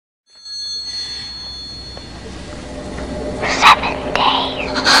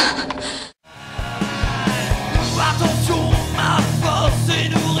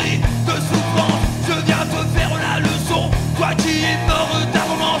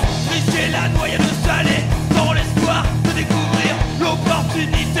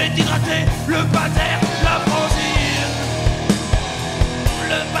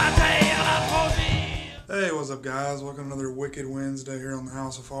up, guys? Welcome to another Wicked Wednesday here on the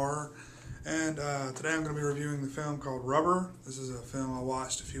House of Horror. And today I'm going to be reviewing the film called Rubber. This is a film I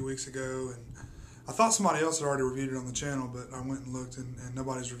watched a few weeks ago, and I thought somebody else had already reviewed it on the channel, but I went and looked, and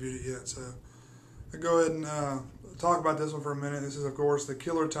nobody's reviewed it yet. So I'll go ahead and talk about this one for a minute. This is, of course, the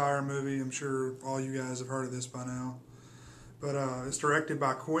Killer Tire movie. I'm sure all you guys have heard of this by now. But it's directed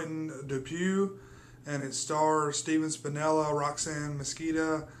by Quentin Dupieux, and it stars Steven Spinella, Roxanne,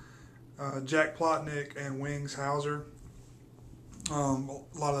 Mesquida, Jack Plotnick, and Wings Hauser. A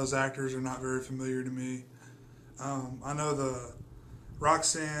lot of those actors are not very familiar to me. I know the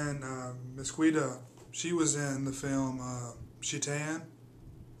Roxanne Mesquida, she was in the film Chitan,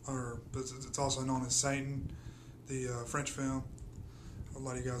 or it's also known as Satan, the French film. A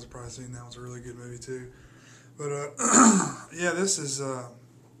lot of you guys have probably seen that. It was a really good movie too. But yeah, this is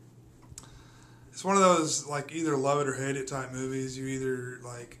it's one of those like either love it or hate it type movies. You either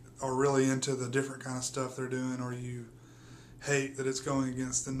like are really into the different kind of stuff they're doing, or you hate that it's going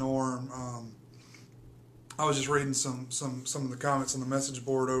against the norm. I was just reading some of the comments on the message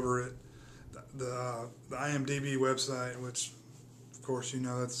board over at the IMDb website, which of course you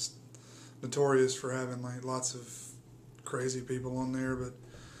know that's notorious for having like lots of crazy people on there. But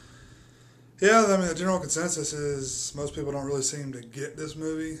yeah, I mean the general consensus is most people don't really seem to get this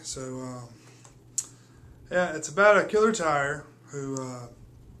movie. So yeah, it's about a killer tire who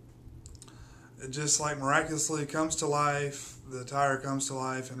it just like miraculously comes to life. The tire comes to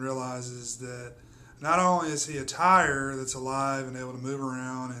life and realizes that not only is he a tire that's alive and able to move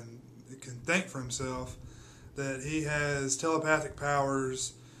around and can think for himself, that he has telepathic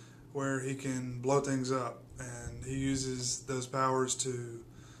powers where he can blow things up, and he uses those powers to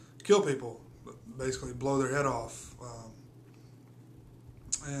kill people, basically blow their head off.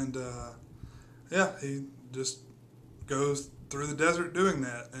 Yeah, he just goes through the desert doing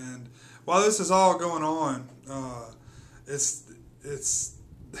that. And while this is all going on, it's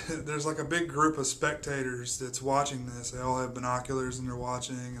there's like a big group of spectators that's watching this. They all have binoculars and they're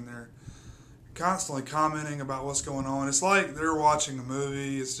watching, and they're constantly commenting about what's going on. It's like they're watching a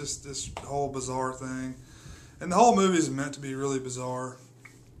movie. It's just this whole bizarre thing, and the whole movie is meant to be really bizarre.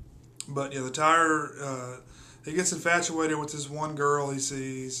 But yeah, the tire he gets infatuated with this one girl he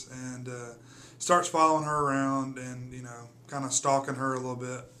sees, and starts following her around, and kind of stalking her a little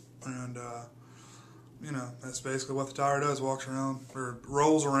bit. And that's basically what the tire does, walks around, or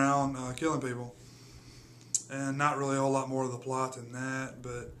rolls around killing people. And not really a whole lot more of the plot than that,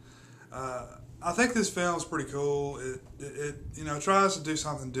 but I think this film's pretty cool. It tries to do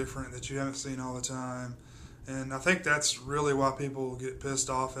something different that you haven't seen all the time. And I think that's really why people get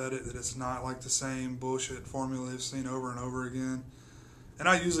pissed off at it, that it's not like the same bullshit formula they've seen over and over again. And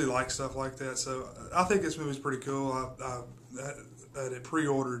I usually like stuff like that, so I think this movie's pretty cool. I had it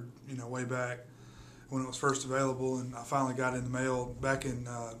pre-ordered, way back when it was first available, and I finally got it in the mail back in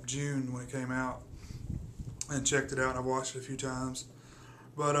June when it came out, and checked it out, and I've watched it a few times.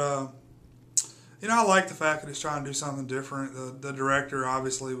 But I like the fact that it's trying to do something different. The director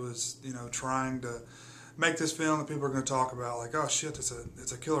obviously was, trying to make this film that people are going to talk about, like, oh shit,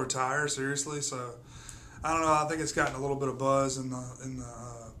 it's a killer tire, seriously. So I don't know. I think it's gotten a little bit of buzz in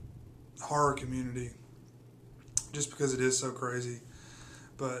the horror community, just because it is so crazy.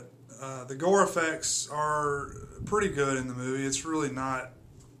 But the gore effects are pretty good in the movie. It's really not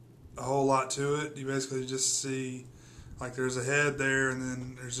a whole lot to it. You basically just see, like, there's a head there, and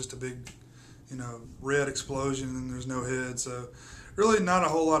then there's just a big, red explosion, and there's no head. So really not a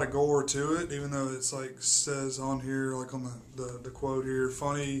whole lot of gore to it, even though it's like says on here, like on the quote here,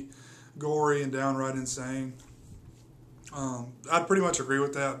 funny, gory, and downright insane. I'd pretty much agree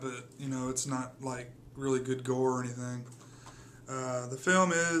with that, but it's not like really good gore or anything. The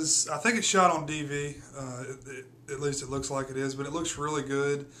film is, I think it's shot on DV, at least it looks like it is, but it looks really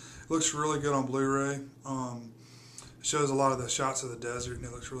good. It looks really good on Blu-ray. It shows a lot of the shots of the desert, and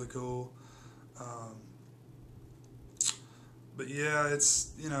it looks really cool. But yeah,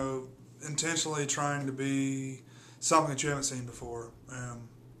 it's, intentionally trying to be something that you haven't seen before.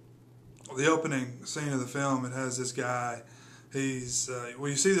 The opening scene of the film, it has this guy. He's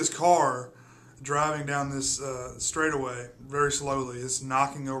you see this car driving down this straightaway very slowly. It's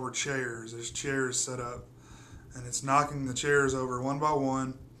knocking over chairs. There's chairs set up, and it's knocking the chairs over one by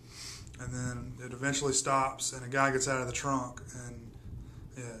one, and then it eventually stops, and a guy gets out of the trunk,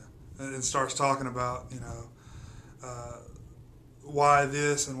 and starts talking about why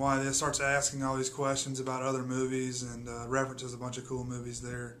this and why this. Starts asking all these questions about other movies, and references a bunch of cool movies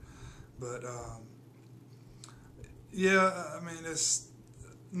there. But yeah, I mean, it's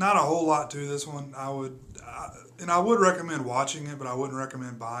not a whole lot to this one. I would recommend watching it, but I wouldn't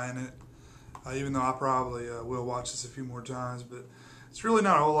recommend buying it. even though I probably will watch this a few more times. But it's really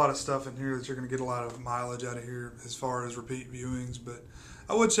not a whole lot of stuff in here that you're going to get a lot of mileage out of here as far as repeat viewings. But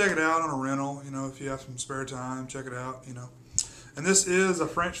I would check it out on a rental, if you have some spare time, check it out, And this is a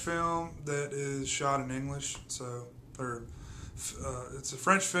French film that is shot in English, so, it's a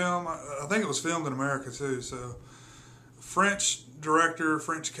French film. I think it was filmed in America too, so French director,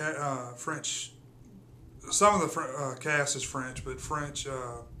 French, some of the cast is French, but French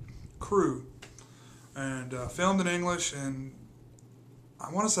crew, and filmed in English, and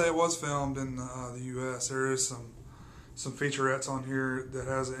I want to say it was filmed in the U.S. There is some featurettes on here that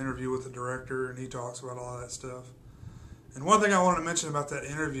has an interview with the director, and he talks about all that stuff. And one thing I wanted to mention about that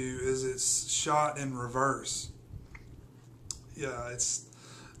interview is it's shot in reverse. Yeah, it's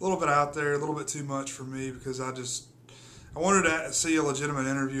a little bit out there, a little bit too much for me, because I wanted to see a legitimate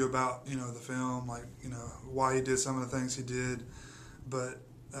interview about, the film, like, why he did some of the things he did. But,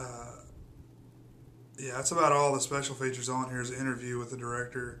 yeah, that's about all the special features on here is an interview with the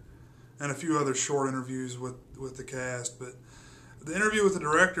director and a few other short interviews with the cast. But the interview with the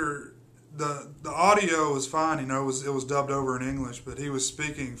director, the audio was fine, it was dubbed over in English, but he was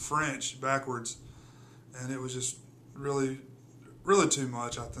speaking French backwards, and it was just really, really too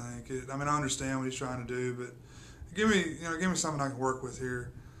much, I think. I understand what he's trying to do, but give me something I can work with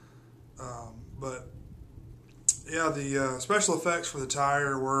here. But yeah, the special effects for the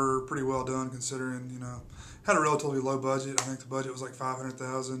tire were pretty well done, considering had a relatively low budget. I think the budget was like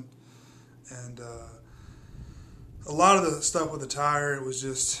 $500,000, and a lot of the stuff with the tire, it was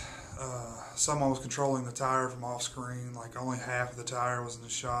just someone was controlling the tire from off screen. Like only half of the tire was in the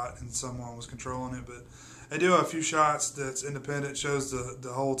shot, and someone was controlling it. But they do have a few shots that's independent, shows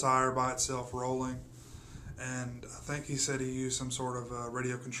the whole tire by itself rolling. And I think he said he used some sort of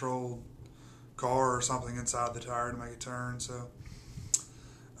radio-controlled car or something inside the tire to make it turn. So,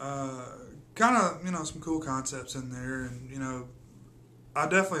 kind of, some cool concepts in there. And, I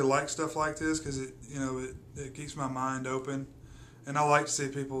definitely like stuff like this because it keeps my mind open. And I like to see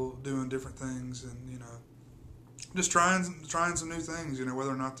people doing different things and, just trying some new things, whether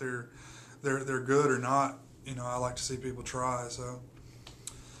or not they're good or not. I like to see people try. So,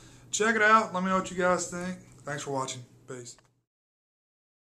 check it out. Let me know what you guys think. Thanks for watching. Peace.